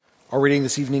Our reading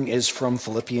this evening is from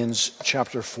Philippians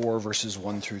chapter 4, verses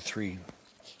 1 through 3.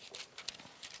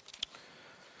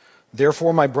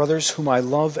 Therefore, my brothers, whom I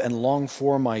love and long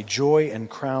for, my joy and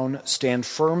crown, stand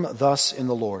firm thus in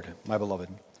the Lord, my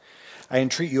beloved. I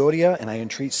entreat Euodia and I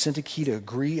entreat Syntyche to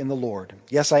agree in the Lord.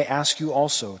 Yes, I ask you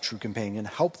also, true companion,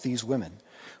 help these women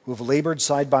who have labored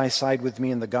side by side with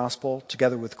me in the gospel,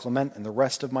 together with Clement and the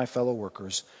rest of my fellow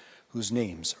workers, whose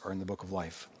names are in the book of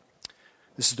life.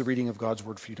 This is the reading of God's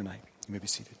word for you tonight. You may be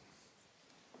seated.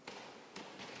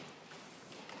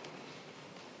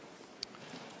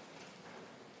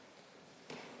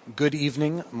 Good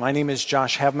evening. My name is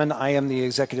Josh Havman. I am the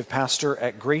executive pastor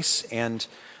at Grace, and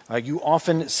you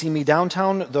often see me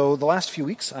downtown, though the last few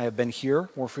weeks I have been here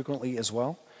more frequently as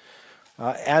well.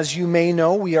 As you may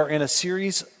know, we are in a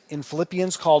series in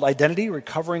Philippians called Identity,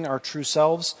 Recovering Our True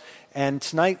Selves, and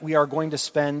tonight we are going to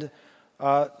spend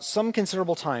some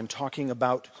considerable time talking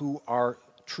about who our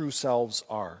true selves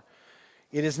are.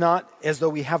 It is not as though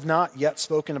we have not yet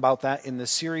spoken about that in this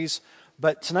series,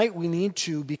 but tonight we need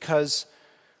to, because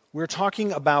we're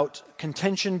talking about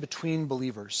contention between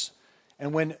believers.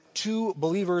 And when two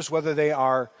believers, whether they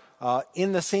are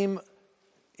in the same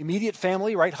immediate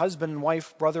family, right, husband and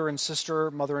wife, brother and sister,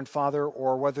 mother and father,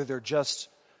 or whether they're just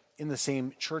in the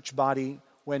same church body,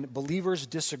 when believers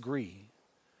disagree,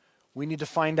 we need to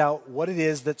find out what it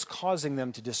is that's causing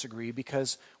them to disagree,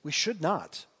 because we should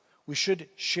not. We should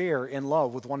share in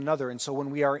love with one another. And so when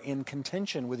we are in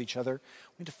contention with each other,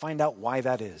 we need to find out why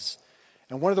that is.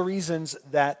 And one of the reasons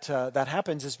that that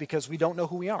happens is because we don't know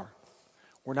who we are.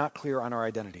 We're not clear on our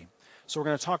identity. So we're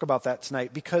going to talk about that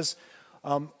tonight, because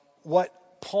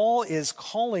what Paul is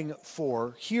calling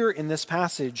for here in this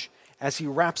passage as he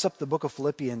wraps up the book of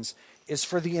Philippians is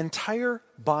for the entire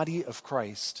body of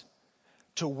Christ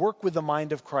to work with the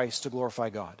mind of Christ to glorify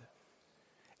God.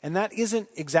 And that isn't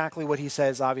exactly what he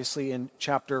says, obviously, in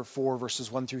chapter 4, verses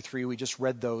 1 through 3. We just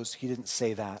read those. He didn't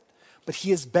say that. But he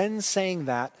has been saying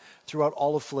that throughout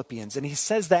all of Philippians. And he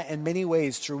says that in many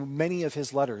ways through many of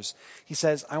his letters. He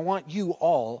says, I want you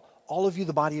all of you,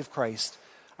 the body of Christ,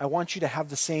 I want you to have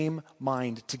the same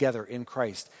mind together in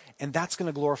Christ. And that's going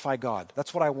to glorify God.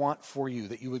 That's what I want for you,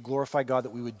 that you would glorify God,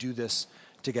 that we would do this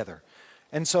together.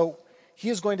 And so he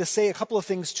is going to say a couple of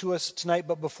things to us tonight,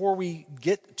 but before we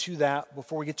get to that,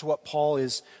 before we get to what Paul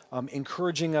is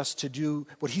encouraging us to do,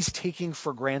 what he's taking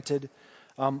for granted,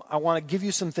 I want to give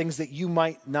you some things that you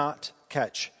might not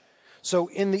catch. So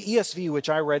in the ESV, which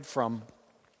I read from,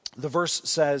 the verse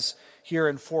says here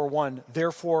in 4:1,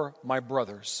 therefore, my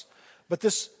brothers. But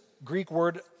this Greek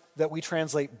word that we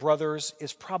translate brothers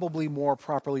is probably more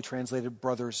properly translated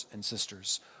brothers and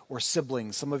sisters or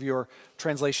siblings. Some of your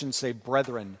translations say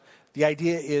brethren. The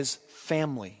idea is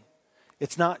family.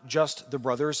 It's not just the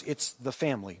brothers, it's the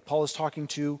family. Paul is talking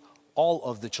to all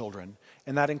of the children,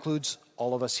 and that includes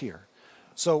all of us here.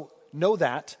 So know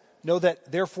that,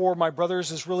 therefore my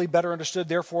brothers is really better understood,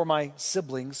 therefore my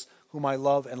siblings, whom I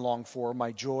love and long for,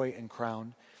 my joy and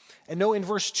crown. And know in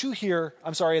verse 2 here,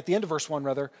 at the end of verse 1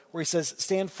 rather, where he says,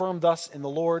 stand firm thus in the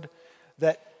Lord,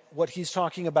 that what he's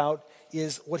talking about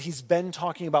is what he's been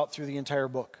talking about through the entire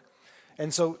book.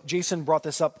 And so Jason brought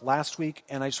this up last week,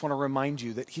 and I just want to remind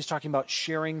you that he's talking about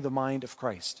sharing the mind of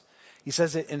Christ. He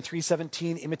says it in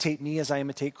 3:17, imitate me as I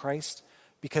imitate Christ,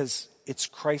 because it's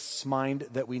Christ's mind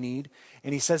that we need.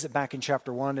 And he says it back in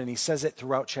chapter 1, and he says it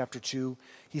throughout chapter 2.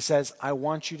 He says, I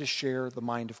want you to share the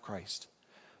mind of Christ.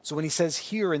 So when he says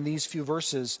here in these few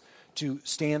verses to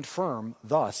stand firm,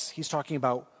 thus, he's talking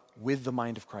about with the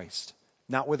mind of Christ.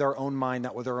 Not with our own mind,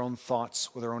 not with our own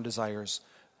thoughts, with our own desires,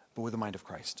 but with the mind of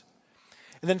Christ.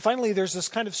 And then finally, there's this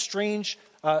kind of strange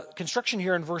construction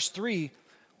here in verse 3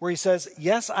 where he says,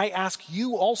 yes, I ask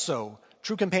you also,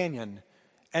 true companion.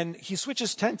 And he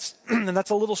switches tense, and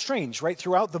that's a little strange, right?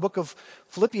 Throughout the book of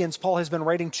Philippians, Paul has been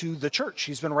writing to the church.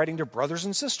 He's been writing to brothers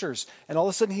and sisters. And all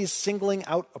of a sudden, he's singling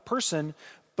out a person,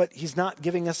 but he's not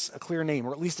giving us a clear name,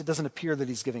 or at least it doesn't appear that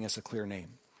he's giving us a clear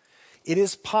name. It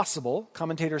is possible,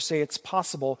 commentators say it's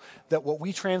possible, that what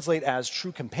we translate as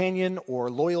true companion or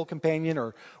loyal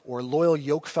loyal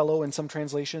yoke fellow in some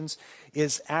translations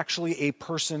is actually a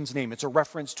person's name. It's a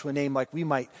reference to a name like we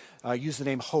might use the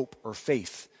name hope or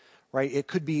faith, right? It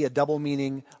could be a double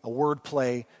meaning, a word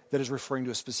play that is referring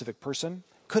to a specific person.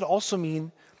 Could also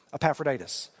mean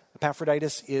Epaphroditus.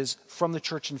 Epaphroditus is from the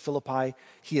church in Philippi.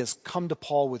 He has come to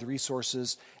Paul with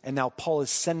resources, and now Paul is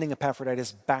sending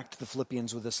Epaphroditus back to the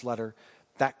Philippians with this letter.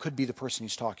 That could be the person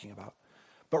he's talking about.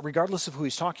 But regardless of who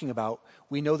he's talking about,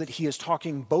 we know that he is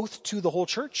talking both to the whole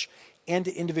church and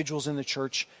to individuals in the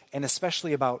church, and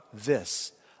especially about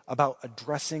this, about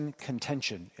addressing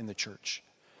contention in the church.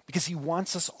 Because he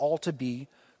wants us all to be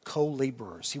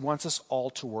co-laborers. He wants us all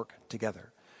to work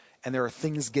together. And there are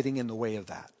things getting in the way of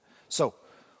that. So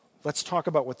let's talk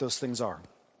about what those things are.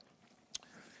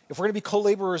 If we're going to be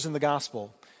co-laborers in the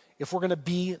gospel, if we're going to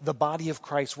be the body of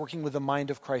Christ, working with the mind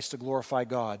of Christ to glorify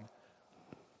God,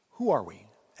 who are we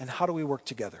and how do we work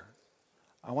together?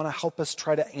 I want to help us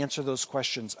try to answer those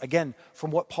questions, again, from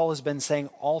what Paul has been saying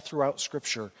all throughout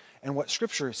Scripture and what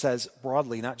Scripture says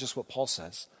broadly, not just what Paul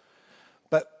says.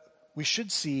 But we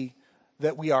should see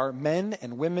that we are men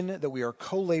and women, that we are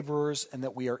co-laborers, and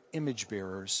that we are image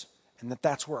bearers, and that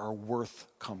that's where our worth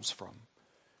comes from.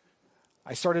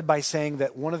 I started by saying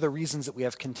that one of the reasons that we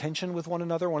have contention with one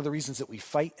another, one of the reasons that we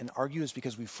fight and argue is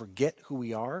because we forget who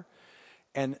we are.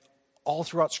 And all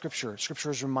throughout Scripture,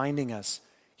 Scripture is reminding us,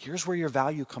 here's where your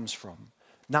value comes from.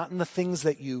 Not in the things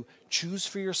that you choose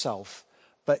for yourself,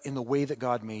 but in the way that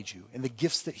God made you, in the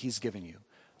gifts that He's given you.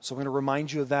 So I'm going to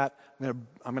remind you of that. I'm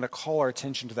going to call our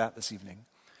attention to that this evening.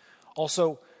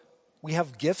 Also, we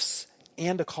have gifts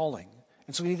and a calling.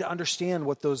 And so we need to understand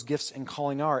what those gifts and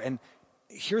calling are. And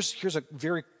here's a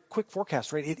very quick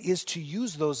forecast, right? It is to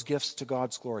use those gifts to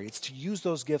God's glory. It's to use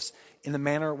those gifts in the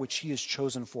manner which He has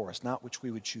chosen for us, not which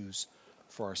we would choose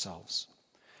for ourselves.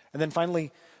 And then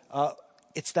finally,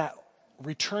 it's that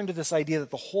return to this idea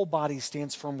that the whole body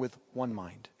stands firm with one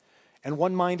mind. And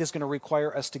one mind is going to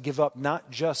require us to give up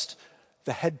not just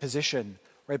the head position,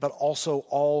 right, but also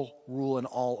all rule and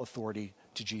all authority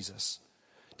to Jesus.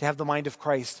 To have the mind of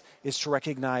Christ is to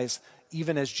recognize,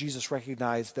 even as Jesus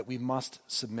recognized, that we must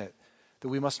submit, that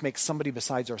we must make somebody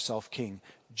besides ourselves king.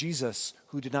 Jesus,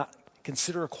 who did not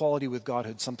consider equality with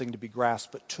Godhood something to be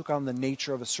grasped, but took on the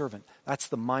nature of a servant. That's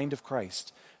the mind of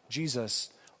Christ.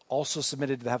 Jesus also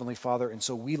submitted to the Heavenly Father, and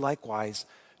so we likewise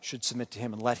should submit to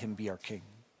Him and let Him be our King.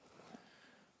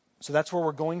 So that's where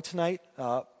we're going tonight.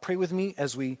 Pray with me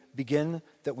as we begin,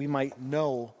 that we might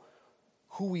know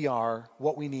who we are,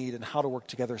 what we need, and how to work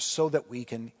together so that we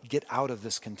can get out of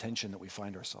this contention that we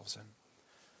find ourselves in.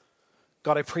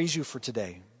 God, I praise You for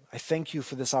today. I thank You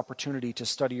for this opportunity to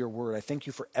study Your word. I thank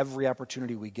You for every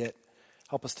opportunity we get.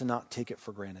 Help us to not take it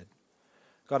for granted.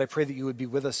 God, I pray that You would be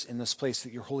with us in this place,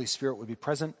 that Your Holy Spirit would be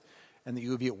present, and that You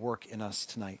would be at work in us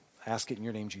tonight. I ask it in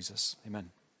Your name, Jesus.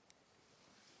 Amen.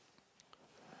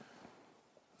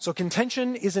 So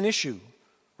contention is an issue,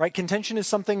 right? Contention is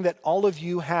something that all of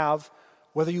you have,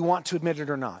 whether you want to admit it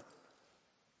or not.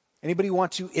 Anybody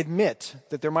want to admit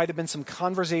that there might have been some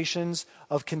conversations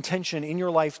of contention in your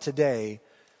life today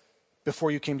before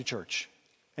you came to church?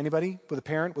 Anybody? With a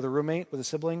parent, with a roommate, with a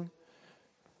sibling?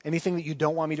 Anything that you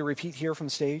don't want me to repeat here from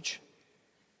the stage?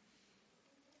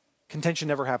 Contention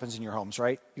never happens in your homes,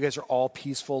 right? You guys are all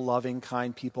peaceful, loving,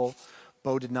 kind people.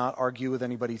 Bo did not argue with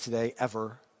anybody today,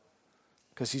 ever,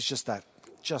 because he's just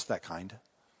that kind.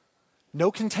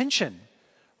 No contention,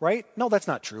 right? No, that's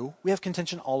not true. We have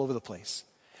contention all over the place.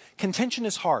 Contention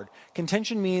is hard.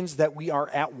 Contention means that we are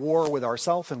at war with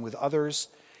ourselves and with others,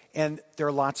 and there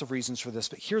are lots of reasons for this.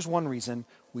 But here's one reason: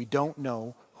 we don't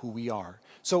know who we are.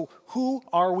 So who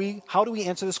are we? How do we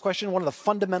answer this question? One of the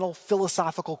fundamental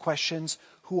philosophical questions: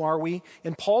 who are we?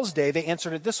 In Paul's day, they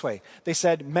answered it this way. They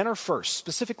said, men are first.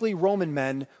 Specifically, Roman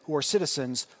men who are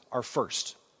citizens are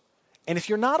first. And if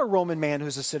you're not a Roman man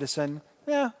who's a citizen,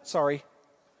 sorry.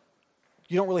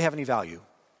 You don't really have any value.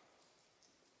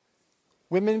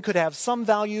 Women could have some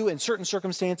value in certain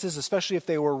circumstances, especially if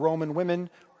they were Roman women,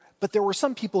 but there were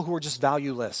some people who were just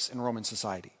valueless in Roman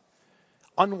society.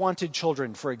 Unwanted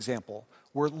children, for example,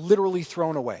 were literally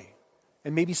thrown away.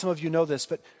 And maybe some of you know this,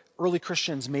 but early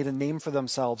Christians made a name for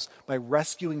themselves by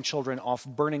rescuing children off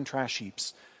burning trash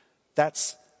heaps.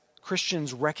 That's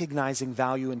Christians recognizing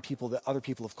value in people that other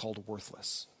people have called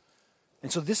worthless.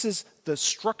 And so this is the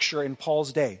structure in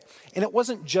Paul's day. And it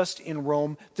wasn't just in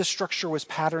Rome. This structure was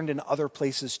patterned in other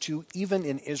places too, even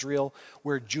in Israel,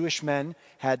 where Jewish men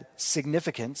had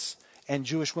significance and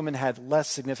Jewish women had less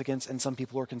significance, and some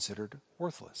people are considered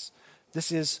worthless.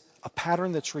 This is a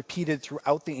pattern that's repeated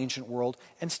throughout the ancient world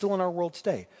and still in our world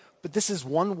today. But this is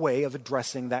one way of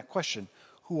addressing that question.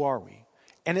 Who are we?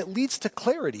 And it leads to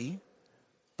clarity,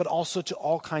 but also to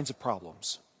all kinds of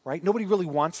problems, right? Nobody really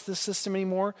wants this system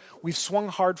anymore. We've swung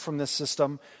hard from this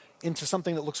system into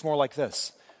something that looks more like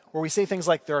this, where we say things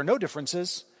like there are no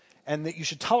differences and that you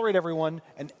should tolerate everyone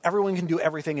and everyone can do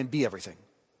everything and be everything.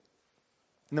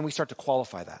 And then we start to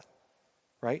qualify that,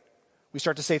 right? We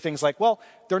start to say things like, well,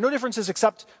 there are no differences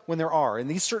except when there are. In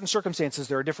these certain circumstances,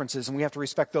 there are differences and we have to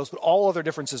respect those, but all other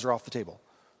differences are off the table.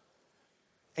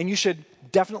 And you should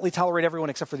definitely tolerate everyone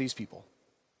except for these people.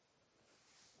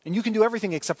 And you can do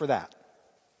everything except for that.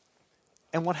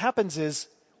 And what happens is,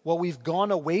 well, we've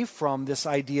gone away from this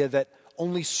idea that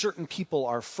only certain people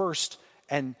are first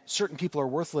and certain people are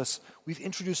worthless, we've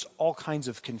introduced all kinds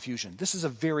of confusion. This is a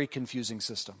very confusing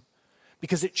system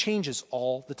because it changes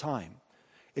all the time.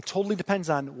 It totally depends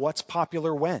on what's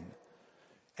popular when.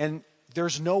 And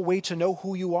there's no way to know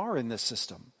who you are in this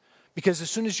system because as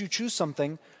soon as you choose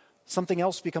something, something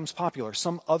else becomes popular.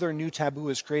 Some other new taboo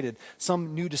is created.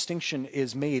 Some new distinction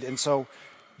is made. And so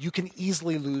you can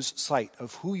easily lose sight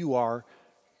of who you are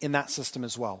in that system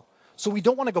as well. So we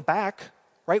don't want to go back,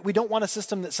 right? We don't want a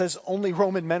system that says only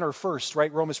Roman men are first,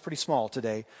 right? Rome is pretty small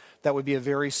today. That would be a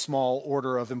very small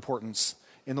order of importance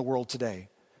in the world today.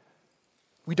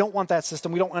 We don't want that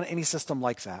system. We don't want any system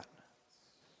like that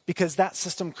because that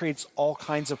system creates all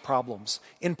kinds of problems.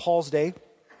 In Paul's day,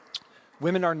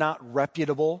 women are not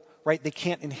reputable, right? They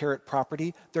can't inherit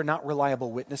property. They're not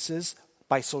reliable witnesses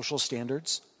by social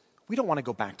standards. We don't want to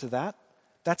go back to that.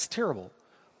 That's terrible.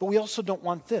 But we also don't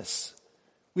want this.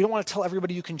 We don't want to tell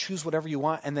everybody you can choose whatever you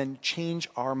want and then change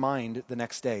our mind the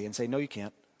next day and say, no, you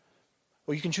can't.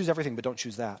 Well, you can choose everything, but don't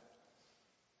choose that.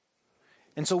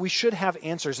 And so we should have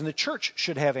answers, and the church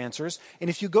should have answers. And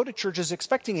if you go to churches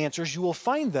expecting answers, you will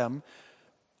find them.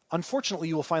 Unfortunately,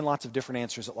 you will find lots of different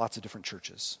answers at lots of different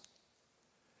churches.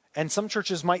 And some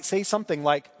churches might say something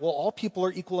like, well, all people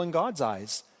are equal in God's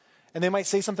eyes. And they might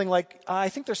say something like, I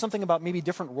think there's something about maybe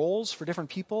different roles for different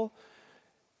people.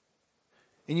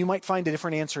 And you might find a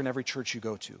different answer in every church you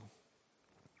go to.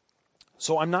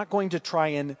 So I'm not going to try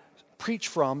and teach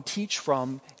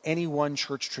from any one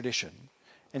church tradition.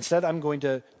 Instead, I'm going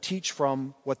to teach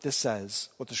from what this says,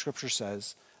 what the scripture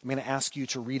says. I'm going to ask you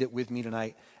to read it with me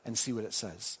tonight and see what it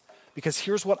says. Because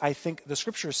here's what I think the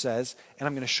scripture says, and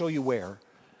I'm going to show you where.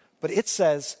 But it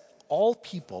says, all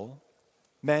people,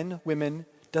 men, women,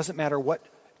 doesn't matter what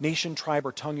nation, tribe,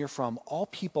 or tongue you're from, all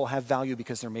people have value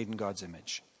because they're made in God's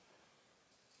image.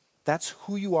 That's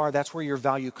who you are. That's where your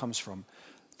value comes from.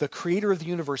 The creator of the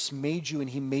universe made you, and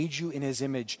he made you in his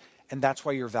image, and that's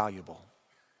why you're valuable.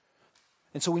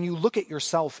 And so when you look at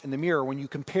yourself in the mirror, when you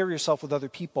compare yourself with other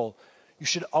people, you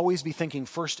should always be thinking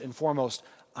first and foremost,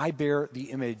 I bear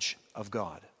the image of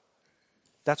God.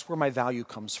 That's where my value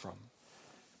comes from.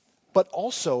 But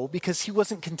also, because he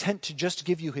wasn't content to just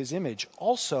give you his image,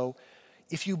 also,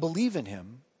 if you believe in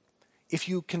him, if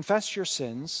you confess your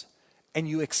sins, and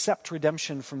you accept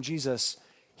redemption from Jesus,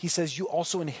 he says you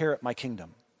also inherit my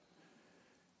kingdom.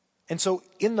 And so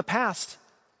in the past,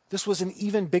 this was an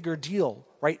even bigger deal,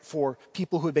 right, for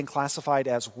people who had been classified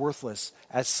as worthless,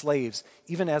 as slaves,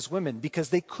 even as women,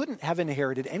 because they couldn't have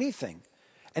inherited anything.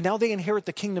 And now they inherit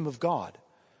the kingdom of God.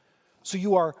 So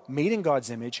you are made in God's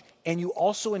image, and you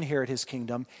also inherit his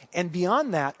kingdom. And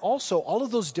beyond that, also, all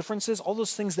of those differences, all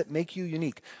those things that make you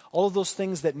unique, all of those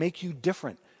things that make you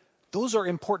different, those are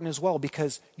important as well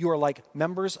because you are like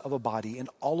members of a body, and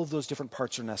all of those different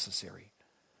parts are necessary.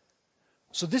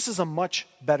 So this is a much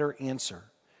better answer.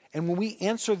 And when we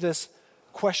answer this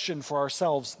question for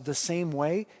ourselves the same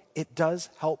way, it does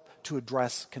help to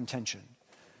address contention.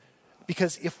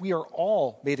 Because if we are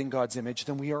all made in God's image,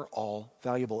 then we are all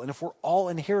valuable. And if we're all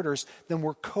inheritors, then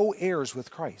we're co-heirs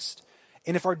with Christ.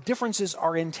 And if our differences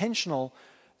are intentional,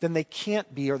 then they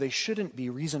can't be or they shouldn't be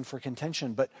reason for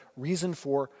contention, but reason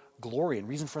for glory and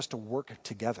reason for us to work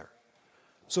together.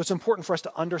 So it's important for us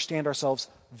to understand ourselves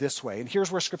this way. And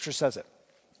here's where Scripture says it.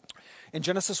 In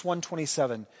Genesis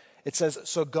 1:27, it says,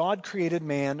 so God created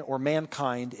man or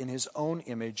mankind in his own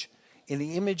image. In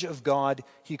the image of God,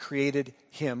 he created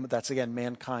him. That's again,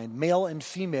 mankind. Male and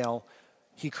female,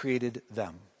 he created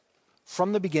them.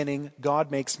 From the beginning,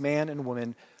 God makes man and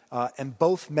woman, and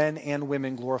both men and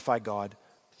women glorify God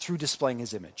through displaying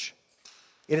his image.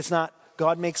 It is not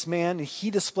God makes man, and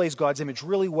he displays God's image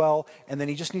really well, and then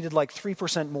he just needed like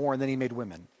 3% more, and then he made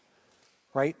women.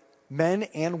 Right? Men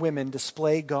and women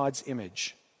display God's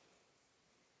image.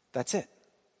 That's it.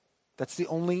 That's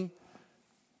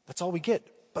all we get.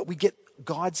 But we get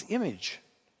God's image.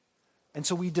 And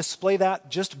so we display that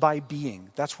just by being.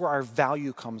 That's where our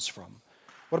value comes from.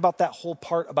 What about that whole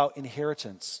part about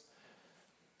inheritance?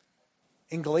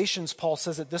 In Galatians, Paul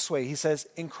says it this way. He says,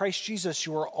 in Christ Jesus,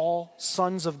 you are all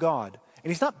sons of God. And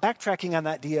he's not backtracking on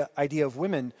that idea of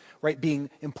women, right, being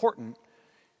important,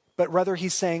 but rather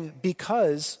he's saying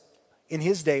because in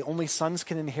his day only sons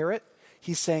can inherit,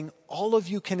 he's saying all of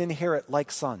you can inherit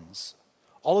like sons.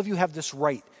 All of you have this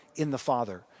right in the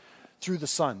Father through the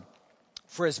Son.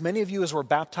 For as many of you as were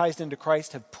baptized into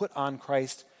Christ have put on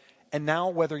Christ. And now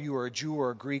whether you are a Jew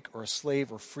or a Greek or a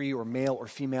slave or free or male or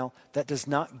female, that does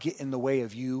not get in the way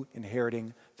of you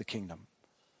inheriting the kingdom.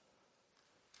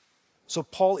 So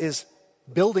Paul is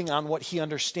building on what he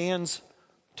understands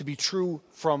to be true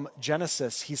from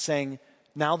Genesis. He's saying,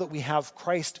 now that we have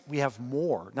Christ, we have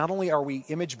more. Not only are we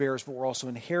image bearers, but we're also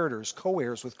inheritors,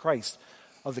 co-heirs with Christ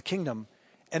of the kingdom.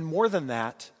 And more than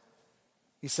that,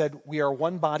 he said, we are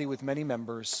one body with many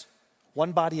members,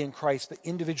 one body in Christ, but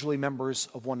individually members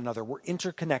of one another. We're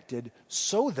interconnected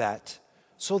so that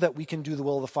we can do the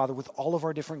will of the Father with all of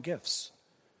our different gifts.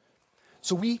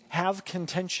 So we have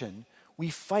contention. We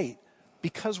fight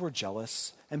because we're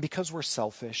jealous and because we're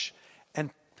selfish.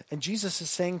 And Jesus is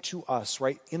saying to us,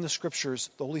 right, in the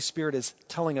scriptures, the Holy Spirit is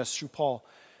telling us through Paul,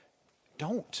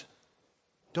 don't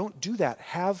do that.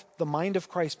 Have the mind of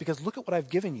Christ, because look at what I've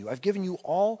given you. I've given you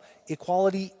all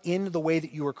equality in the way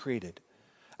that you were created.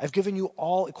 I've given you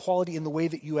all equality in the way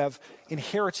that you have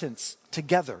inheritance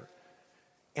together.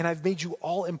 And I've made you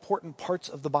all important parts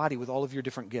of the body with all of your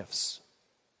different gifts.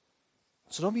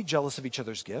 So don't be jealous of each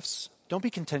other's gifts. Don't be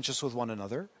contentious with one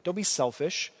another. Don't be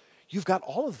selfish. You've got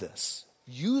all of this.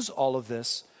 Use all of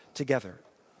this together.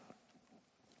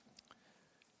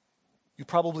 You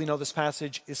probably know this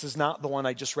passage. This is not the one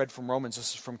I just read from Romans.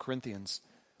 This is from Corinthians.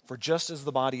 For just as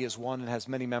the body is one and has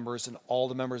many members, and all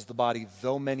the members of the body,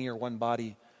 though many, are one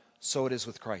body, so it is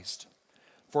with Christ.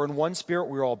 For in one Spirit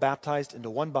we are all baptized into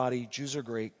one body, Jews or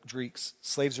Greeks,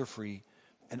 slaves or free,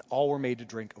 and all were made to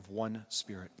drink of one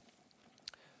Spirit.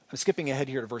 I'm skipping ahead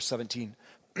here to verse 17.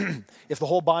 If the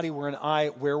whole body were an eye,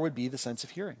 where would be the sense of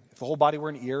hearing? If the whole body were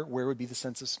an ear, where would be the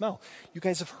sense of smell? You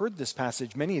guys have heard this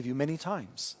passage, many of you, many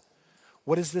times.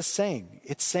 What is this saying?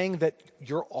 It's saying that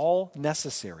you're all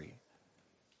necessary.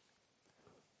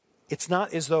 It's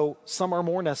not as though some are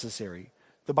more necessary.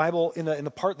 The Bible, in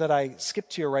the part that I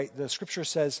skipped here, right, the scripture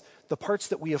says the parts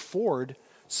that we afford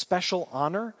special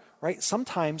honor, right,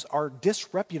 sometimes are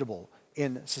disreputable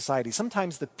in society.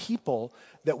 Sometimes the people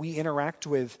that we interact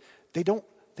with, they don't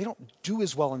do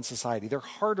as well in society. They're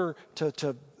harder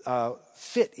to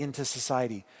fit into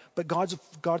society. But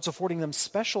God's affording them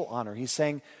special honor. He's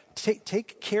saying,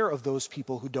 take care of those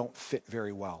people who don't fit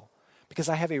very well, because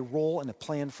I have a role and a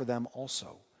plan for them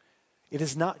also. It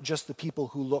is not just the people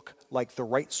who look like the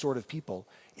right sort of people.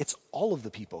 It's all of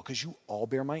the people, because you all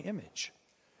bear my image.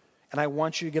 And I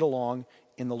want you to get along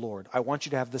in the Lord. I want you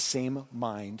to have the same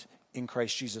mind in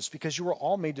Christ Jesus, because you were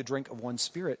all made to drink of one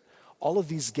Spirit. All of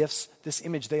these gifts, this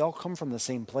image, they all come from the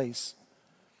same place.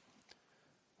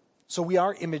 So we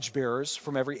are image bearers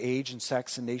from every age and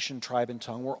sex and nation, tribe and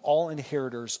tongue. We're all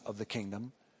inheritors of the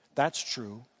kingdom. That's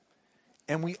true.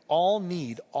 And we all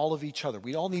need all of each other.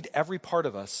 We all need every part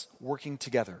of us working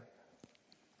together,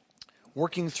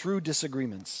 working through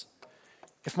disagreements.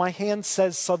 If my hand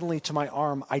says suddenly to my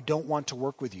arm, I don't want to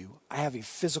work with you, I have a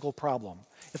physical problem.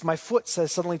 If my foot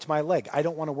says suddenly to my leg, I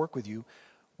don't want to work with you,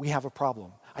 we have a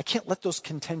problem. I can't let those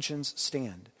contentions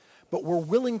stand. But we're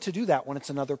willing to do that when it's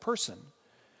another person.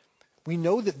 We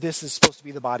know that this is supposed to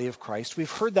be the body of Christ. We've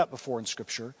heard that before in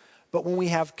Scripture. But when we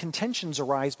have contentions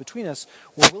arise between us,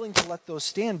 we're willing to let those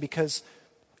stand because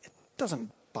it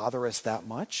doesn't bother us that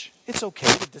much. It's okay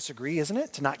to disagree, isn't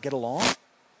it? To not get along?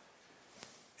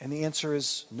 And the answer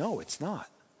is no, it's not.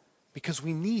 Because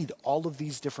we need all of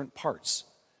these different parts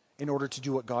in order to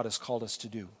do what God has called us to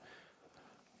do.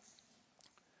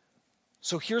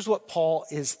 So here's what Paul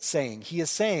is saying. He is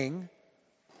saying,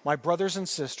 my brothers and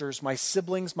sisters, my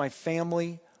siblings, my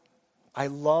family, I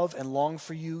love and long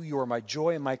for you. You are my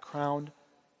joy and my crown.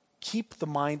 Keep the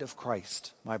mind of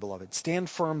Christ, my beloved. Stand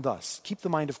firm thus. Keep the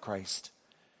mind of Christ.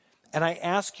 And I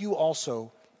ask you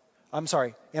also, and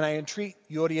I entreat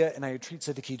Euodia and I entreat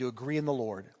Syntyche to agree in the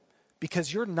Lord,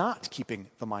 because you're not keeping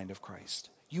the mind of Christ.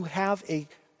 You have a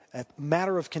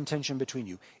matter of contention between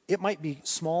you. It might be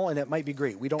small and it might be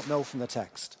great. We don't know from the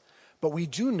text. But we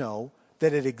do know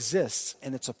that it exists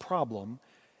and it's a problem.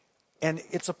 And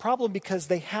it's a problem because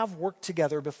they have worked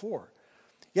together before.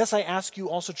 Yes, I ask you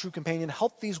also, true companion,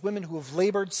 help these women who have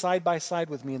labored side by side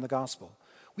with me in the gospel.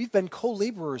 We've been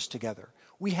co-laborers together.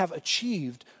 We have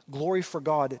achieved glory for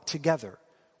God together.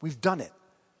 We've done it.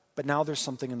 But now there's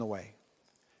something in the way.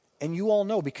 And you all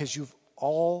know, because you've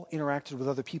all interacted with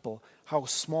other people, how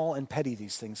small and petty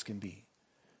these things can be.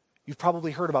 You've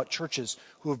probably heard about churches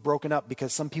who have broken up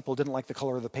because some people didn't like the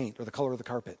color of the paint or the color of the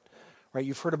carpet. Right?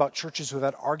 You've heard about churches who have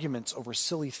had arguments over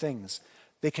silly things.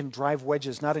 They can drive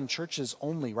wedges, not in churches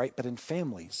only, right, but in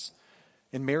families,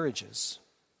 in marriages.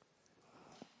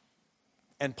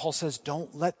 And Paul says,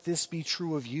 don't let this be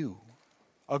true of you.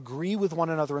 Agree with one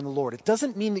another in the Lord. It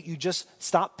doesn't mean that you just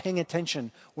stop paying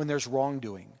attention when there's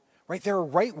wrongdoing, right? There are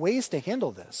right ways to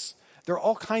handle this. There are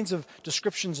all kinds of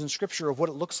descriptions in Scripture of what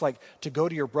it looks like to go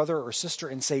to your brother or sister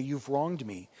and say, you've wronged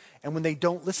me. And when they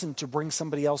don't listen, to bring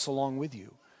somebody else along with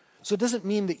you. So it doesn't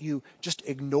mean that you just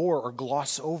ignore or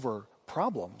gloss over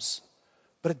problems,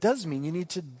 but it does mean you need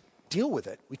to deal with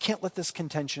it. We can't let this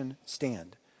contention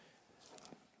stand.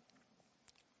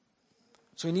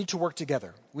 So we need to work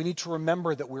together. We need to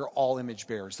remember that we're all image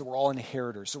bearers, that we're all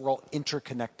inheritors, that we're all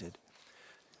interconnected.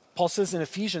 Paul says in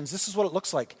Ephesians, this is what it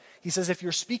looks like. He says, if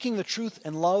you're speaking the truth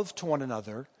and love to one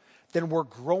another, then we're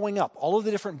growing up, all of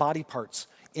the different body parts,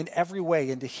 in every way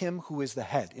into him who is the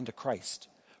head, into Christ,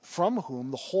 from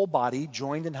whom the whole body,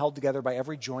 joined and held together by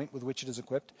every joint with which it is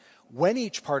equipped, when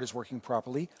each part is working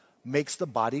properly, makes the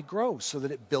body grow so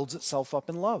that it builds itself up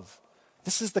in love.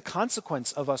 This is the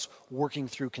consequence of us working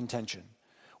through contention.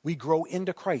 We grow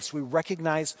into Christ. We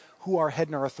recognize who our head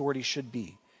and our authority should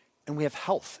be. And we have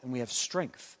health and we have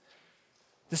strength.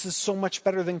 This is so much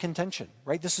better than contention,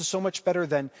 right? This is so much better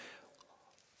than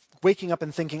waking up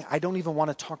and thinking, I don't even want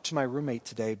to talk to my roommate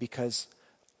today because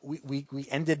we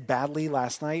ended badly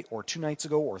last night or 2 nights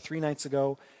ago or 3 nights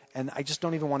ago, and I just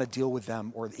don't even want to deal with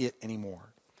them or it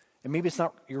anymore. And maybe it's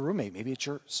not your roommate, maybe it's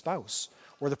your spouse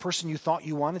or the person you thought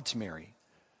you wanted to marry,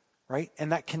 right?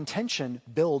 And that contention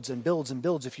builds and builds and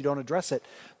builds if you don't address it.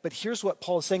 But here's what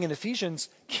Paul is saying in Ephesians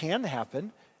can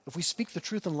happen. If we speak the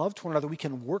truth and love to one another, we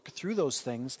can work through those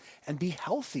things and be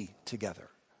healthy together.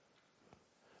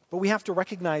 But we have to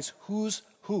recognize who's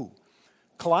who.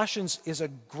 Colossians is a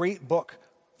great book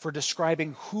for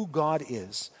describing who God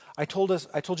is. I told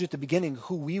you at the beginning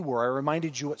who we were. I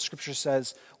reminded you what Scripture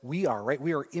says we are, right?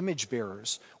 We are image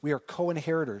bearers. We are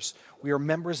co-inheritors. We are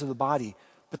members of the body.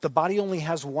 But the body only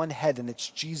has one head, and it's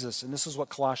Jesus. And this is what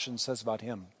Colossians says about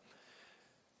him.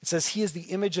 It says, he is the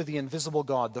image of the invisible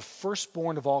God, the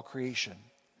firstborn of all creation.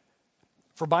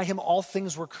 For by him all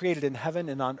things were created in heaven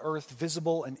and on earth,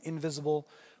 visible and invisible,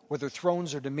 whether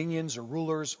thrones or dominions or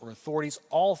rulers or authorities,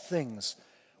 all things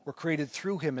were created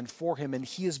through him and for him, and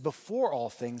he is before all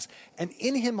things, and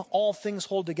in him all things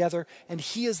hold together, and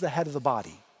he is the head of the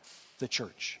body, the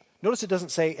church. Notice it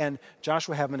doesn't say, and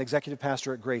Joshua Havman, executive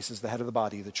pastor at Grace, is the head of the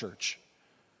body of the church,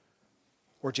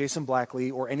 or Jason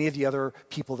Blackley, or any of the other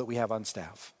people that we have on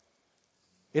staff.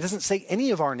 It doesn't say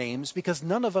any of our names because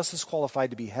none of us is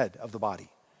qualified to be head of the body.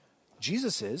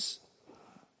 Jesus is.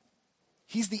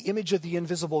 He's the image of the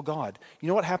invisible God. You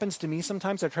know what happens to me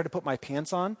sometimes? I try to put my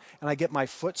pants on, and I get my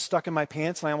foot stuck in my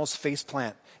pants, and I almost face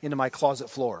plant into my closet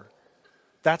floor.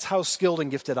 That's how skilled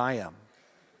and gifted I am.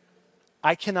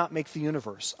 I cannot make the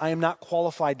universe. I am not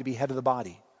qualified to be head of the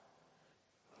body.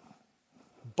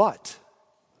 But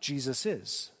Jesus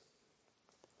is.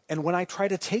 And when I try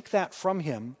to take that from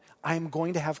him, I am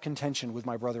going to have contention with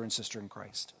my brother and sister in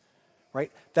Christ.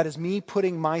 Right? That is me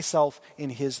putting myself in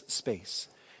his space.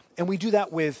 And we do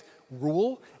that with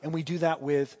rule, and we do that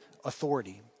with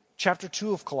authority. Chapter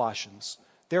 2 of Colossians.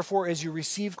 Therefore, as you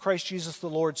receive Christ Jesus the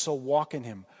Lord, so walk in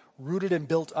him, rooted and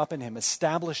built up in him,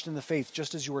 established in the faith,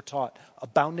 just as you were taught,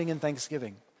 abounding in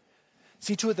thanksgiving.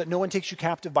 See to it that no one takes you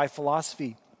captive by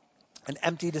philosophy and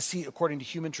empty deceit according to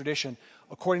human tradition,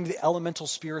 according to the elemental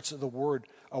spirits of the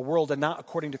world, and not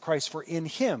according to Christ. For in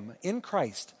him, in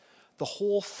Christ, the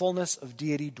whole fullness of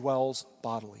deity dwells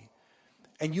bodily.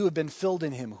 And you have been filled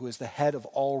in him who is the head of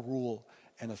all rule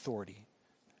and authority.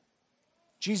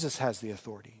 Jesus has the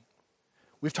authority.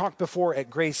 We've talked before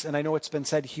at Grace, and I know it's been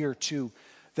said here too,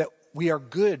 that we are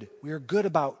good. We are good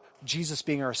about Jesus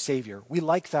being our Savior. We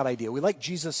like that idea. We like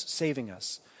Jesus saving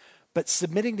us. But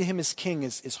submitting to him as King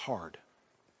is hard.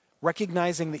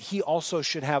 Recognizing that he also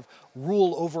should have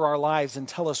rule over our lives and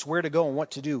tell us where to go and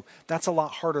what to do, that's a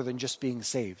lot harder than just being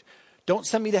saved. Don't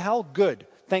send me to hell? Good.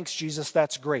 Thanks, Jesus.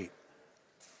 That's great.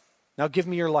 Now give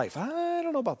me your life. I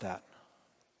don't know about that.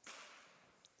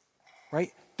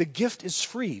 Right? The gift is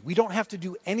free. We don't have to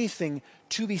do anything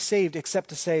to be saved except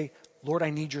to say, Lord, I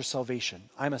need your salvation.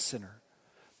 I'm a sinner.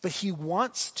 But he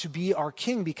wants to be our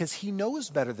King because he knows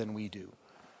better than we do.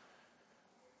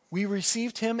 We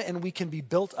received him and we can be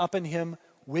built up in him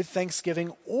with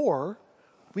thanksgiving, or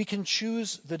we can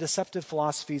choose the deceptive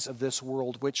philosophies of this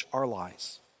world, which are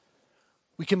lies.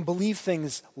 We can believe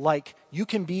things like, you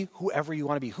can be whoever you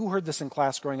want to be. Who heard this in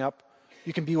class growing up?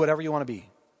 You can be whatever you want to be.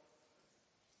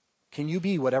 Can you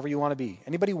be whatever you want to be?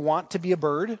 Anybody want to be a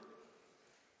bird?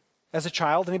 As a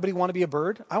child, anybody want to be a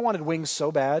bird? I wanted wings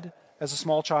so bad as a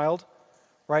small child,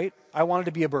 right? I wanted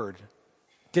to be a bird.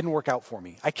 Didn't work out for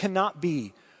me. I cannot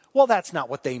be, well, that's not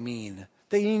what they mean.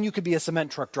 They mean you could be a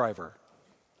cement truck driver.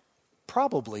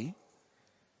 Probably.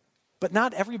 But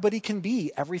not everybody can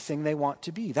be everything they want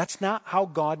to be. That's not how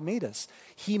God made us.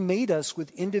 He made us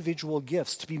with individual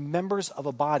gifts to be members of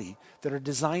a body that are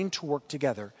designed to work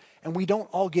together. And we don't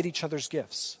all get each other's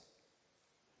gifts.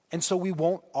 And so we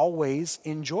won't always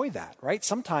enjoy that, right?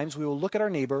 Sometimes we will look at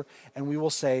our neighbor and we will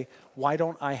say, why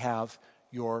don't I have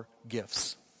your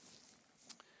gifts?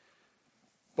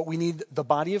 but we need the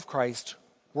body of Christ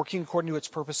working according to its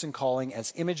purpose and calling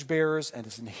as image bearers and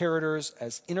as inheritors,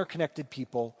 as interconnected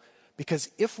people, because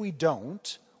if we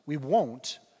don't, we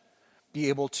won't be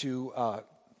able to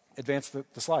advance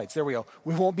the slides. There we go.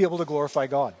 We won't be able to glorify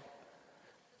God.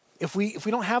 If we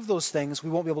don't have those things, we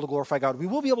won't be able to glorify God. We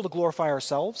will be able to glorify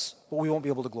ourselves, but we won't be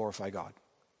able to glorify God.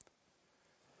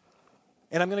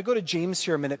 And I'm going to go to James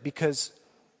here a minute because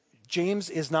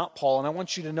James is not Paul, and I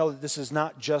want you to know that this is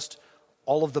not just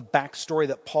all of the backstory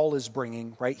that Paul is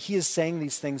bringing, right? He is saying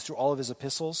these things through all of his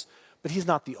epistles, but he's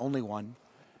not the only one.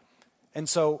 And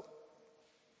so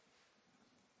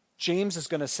James is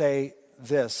going to say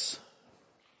this.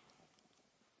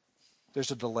 There's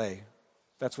a delay.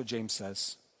 That's what James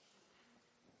says.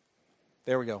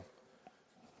 There we go.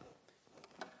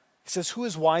 He says, "Who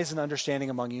is wise and understanding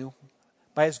among you?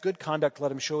 By his good conduct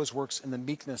let him show his works in the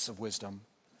meekness of wisdom.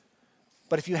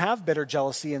 But if you have bitter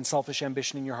jealousy and selfish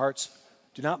ambition in your hearts,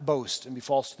 do not boast and be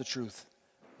false to the truth.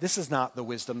 This is not the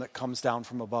wisdom that comes down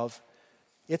from above.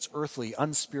 It's earthly,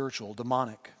 unspiritual,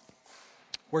 demonic.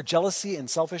 Where jealousy and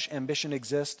selfish ambition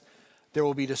exist, there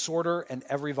will be disorder and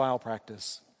every vile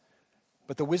practice.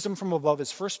 But the wisdom from above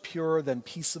is first pure, then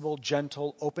peaceable,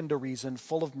 gentle, open to reason,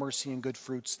 full of mercy and good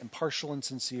fruits, impartial and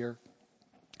sincere.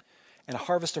 And a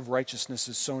harvest of righteousness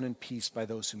is sown in peace by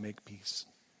those who make peace."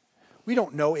 We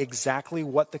don't know exactly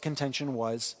what the contention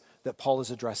was that Paul is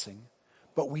addressing,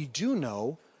 but we do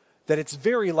know that it's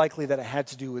very likely that it had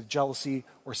to do with jealousy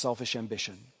or selfish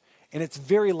ambition. And it's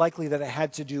very likely that it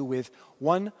had to do with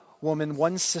one woman,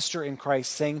 one sister in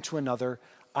Christ saying to another,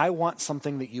 "I want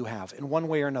something that you have," in one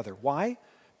way or another. Why?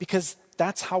 Because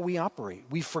that's how we operate.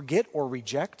 We forget or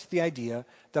reject the idea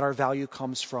that our value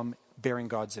comes from bearing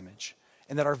God's image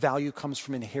and that our value comes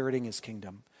from inheriting his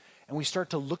kingdom. And we start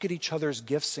to look at each other's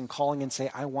gifts and calling and say,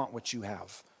 "I want what you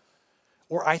have,"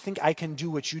 or "I think I can do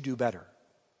what you do better."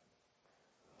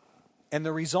 And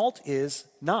the result is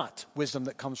not wisdom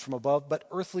that comes from above, but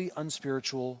earthly,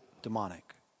 unspiritual,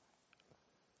 demonic.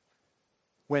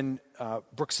 When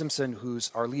Brooke Simpson, who's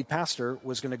our lead pastor,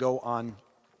 was going to go on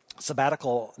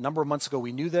sabbatical a number of months ago,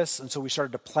 we knew this, and so we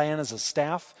started to plan as a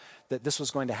staff that this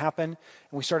was going to happen,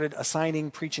 and we started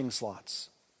assigning preaching slots.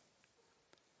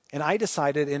 And I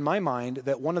decided in my mind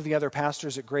that one of the other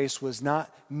pastors at Grace was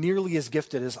not nearly as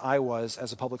gifted as I was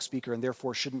as a public speaker and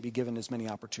therefore shouldn't be given as many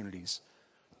opportunities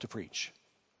to preach.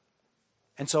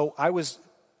 And so I was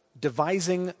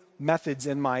devising methods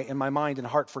in my mind and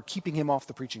heart for keeping him off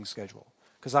the preaching schedule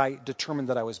because I determined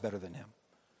that I was better than him.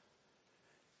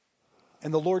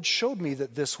 And the Lord showed me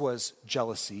that this was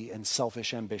jealousy and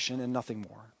selfish ambition and nothing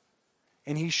more.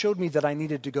 And he showed me that I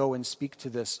needed to go and speak to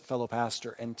this fellow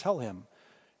pastor and tell him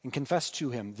and confess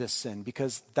to him this sin,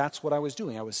 because that's what I was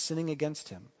doing. I was sinning against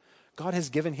him. God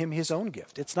has given him his own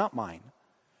gift. It's not mine.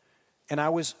 And I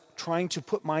was trying to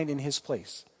put mine in his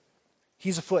place.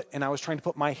 He's a foot, and I was trying to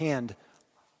put my hand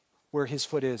where his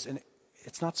foot is. And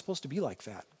it's not supposed to be like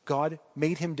that. God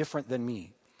made him different than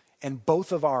me. And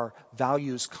both of our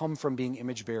values come from being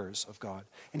image bearers of God.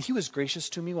 And he was gracious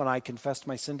to me when I confessed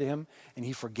my sin to him, and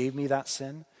he forgave me that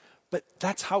sin. But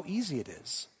that's how easy it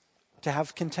is to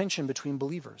have contention between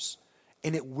believers.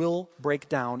 And it will break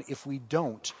down if we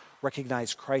don't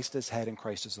recognize Christ as head and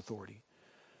Christ as authority.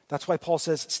 That's why Paul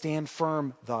says, "Stand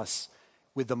firm thus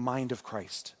with the mind of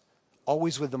Christ."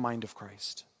 Always with the mind of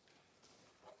Christ.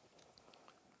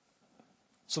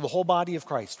 So the whole body of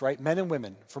Christ, right? Men and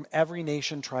women from every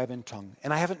nation, tribe, and tongue.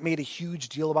 And I haven't made a huge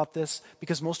deal about this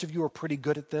because most of you are pretty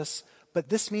good at this, but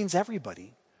this means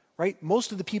everybody, right?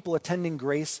 Most of the people attending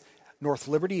Grace, North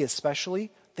Liberty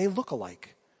especially, they look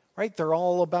alike, right? They're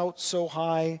all about so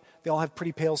high. They all have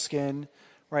pretty pale skin,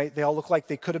 right? They all look like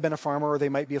they could have been a farmer or they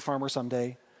might be a farmer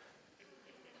someday.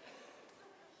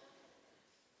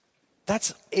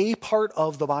 That's a part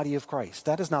of the body of Christ.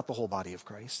 That is not the whole body of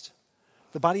Christ.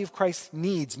 The body of Christ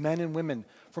needs men and women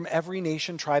from every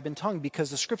nation, tribe, and tongue because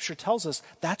the scripture tells us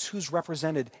that's who's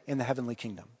represented in the heavenly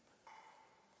kingdom.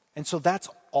 And so that's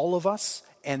all of us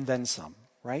and then some,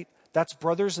 right? That's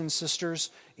brothers and sisters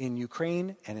in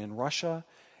Ukraine and in Russia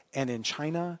and in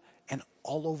China and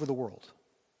all over the world.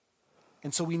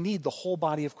 And so we need the whole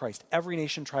body of Christ, every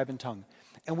nation, tribe, and tongue.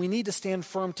 And we need to stand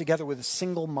firm together with a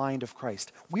single mind of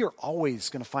Christ. We are always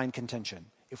going to find contention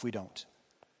if we don't.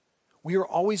 We are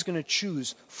always going to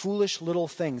choose foolish little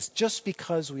things just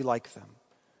because we like them.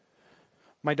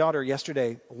 My daughter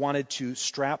yesterday wanted to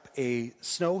strap a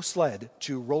snow sled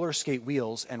to roller skate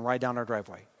wheels and ride down our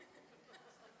driveway.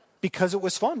 Because it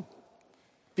was fun.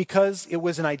 Because it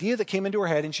was an idea that came into her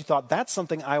head and she thought, that's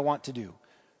something I want to do.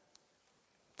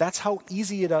 That's how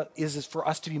easy it is for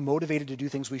us to be motivated to do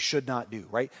things we should not do,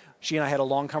 right? She and I had a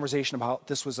long conversation about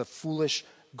this was a foolish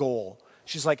goal.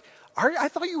 She's like, I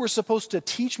thought you were supposed to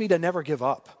teach me to never give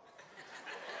up.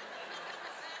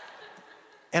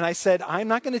 And I said, I'm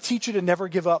not going to teach you to never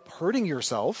give up hurting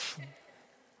yourself.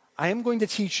 I am going to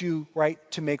teach you, right,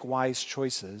 to make wise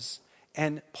choices.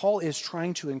 And Paul is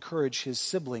trying to encourage his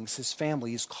siblings, his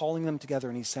family. He's calling them together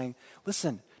and he's saying,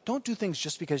 listen, don't do things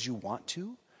just because you want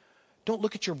to. Don't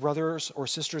look at your brother's or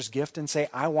sister's gift and say,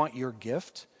 I want your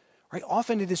gift. Right?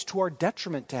 Often it is to our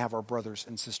detriment to have our brother's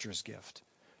and sister's gift.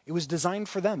 It was designed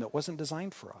for them. It wasn't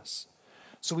designed for us.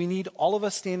 So we need all of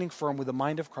us standing firm with the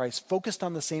mind of Christ, focused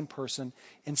on the same person,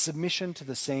 in submission to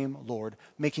the same Lord,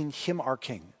 making him our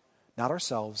king. Not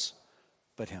ourselves,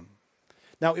 but him.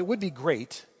 Now, it would be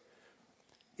great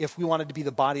if we wanted to be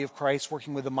the body of Christ,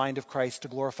 working with the mind of Christ to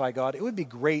glorify God. It would be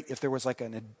great if there was like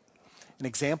an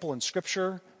example in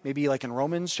Scripture, maybe like in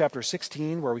Romans chapter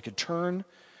 16, where we could turn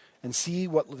and see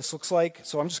what this looks like.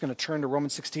 So I'm just going to turn to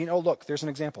Romans 16. Oh, look, there's an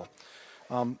example.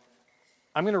 I'm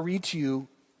going to read to you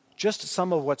just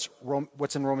some of what's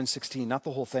in Romans 16, not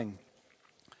the whole thing.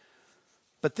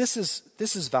 But this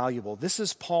is valuable. This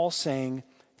is Paul saying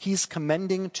he's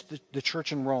commending to the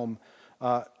church in Rome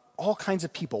all kinds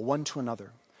of people, one to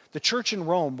another. The church in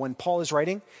Rome, when Paul is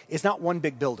writing, is not one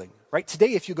big building, right?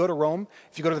 Today, if you go to Rome,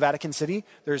 if you go to the Vatican City,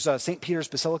 there's St. Peter's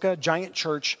Basilica, giant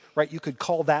church, right? You could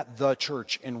call that the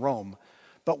church in Rome.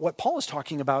 But what Paul is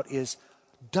talking about is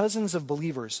dozens of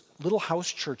believers, little house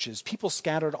churches, people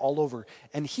scattered all over.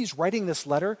 And he's writing this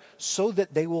letter so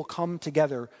that they will come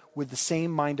together with the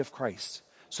same mind of Christ,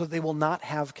 so that they will not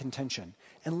have contention.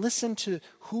 And listen to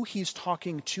who he's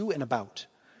talking to and about.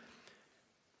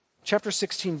 Chapter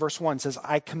 16, verse 1 says,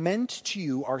 I commend to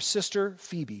you our sister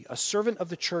Phoebe, a servant of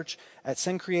the church at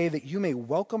Cenchreae, that you may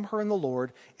welcome her in the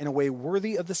Lord in a way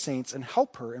worthy of the saints and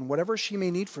help her in whatever she may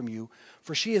need from you,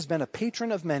 for she has been a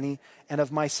patron of many and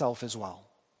of myself as well.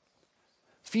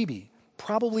 Phoebe,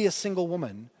 probably a single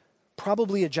woman,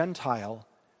 probably a Gentile,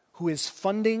 who is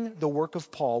funding the work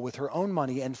of Paul with her own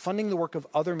money and funding the work of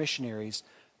other missionaries.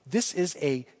 This is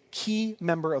a key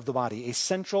member of the body, a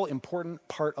central, important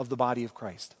part of the body of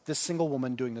Christ, this single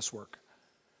woman doing this work.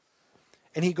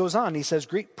 And he goes on, he says,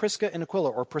 greet Prisca and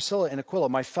Aquila, or Priscilla and Aquila,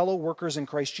 my fellow workers in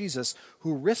Christ Jesus,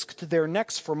 who risked their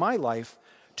necks for my life,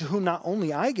 to whom not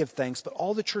only I give thanks, but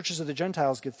all the churches of the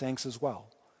Gentiles give thanks as well.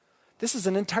 This is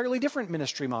an entirely different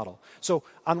ministry model. So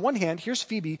on one hand, here's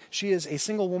Phoebe. She is a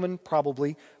single woman,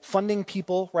 probably, funding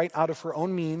people right out of her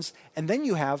own means. And then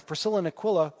you have Priscilla and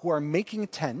Aquila, who are making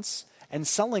tents and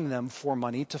selling them for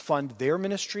money to fund their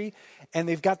ministry. And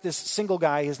they've got this single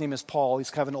guy, his name is Paul.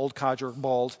 He's kind of an old codger,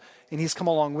 bald, and he's come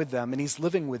along with them, and he's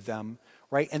living with them,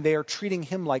 right? And they are treating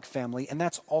him like family, and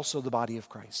that's also the body of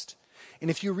Christ. And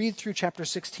if you read through chapter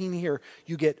 16 here,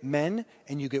 you get men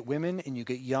and you get women and you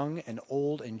get young and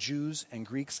old and Jews and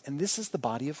Greeks, and this is the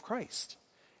body of Christ.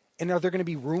 And is there going to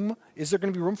be room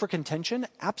for contention?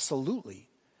 Absolutely.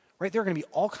 Right? There are going to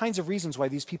be all kinds of reasons why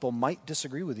these people might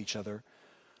disagree with each other,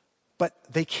 but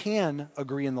they can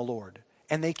agree in the Lord,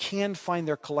 and they can find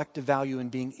their collective value in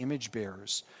being image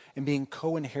bearers and being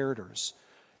co-inheritors.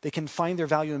 They can find their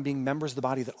value in being members of the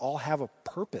body that all have a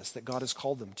purpose that God has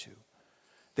called them to.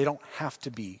 They don't have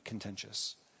to be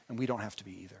contentious, and we don't have to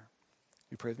be either.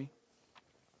 You pray with me?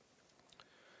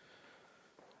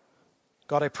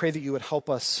 God, I pray that you would help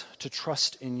us to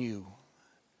trust in you.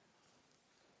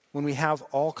 When we have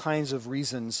all kinds of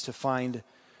reasons to find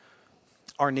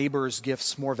our neighbor's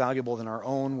gifts more valuable than our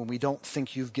own, when we don't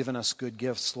think you've given us good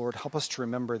gifts, Lord, help us to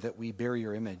remember that we bear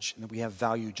your image and that we have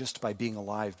value just by being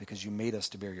alive because you made us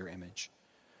to bear your image.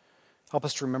 Help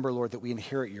us to remember, Lord, that we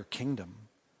inherit your kingdom.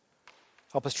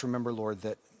 Help us to remember, Lord,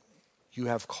 that you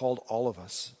have called all of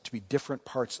us to be different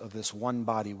parts of this one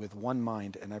body with one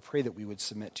mind, and I pray that we would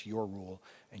submit to your rule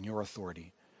and your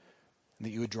authority, and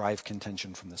that you would drive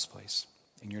contention from this place.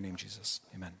 In your name, Jesus,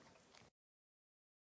 amen.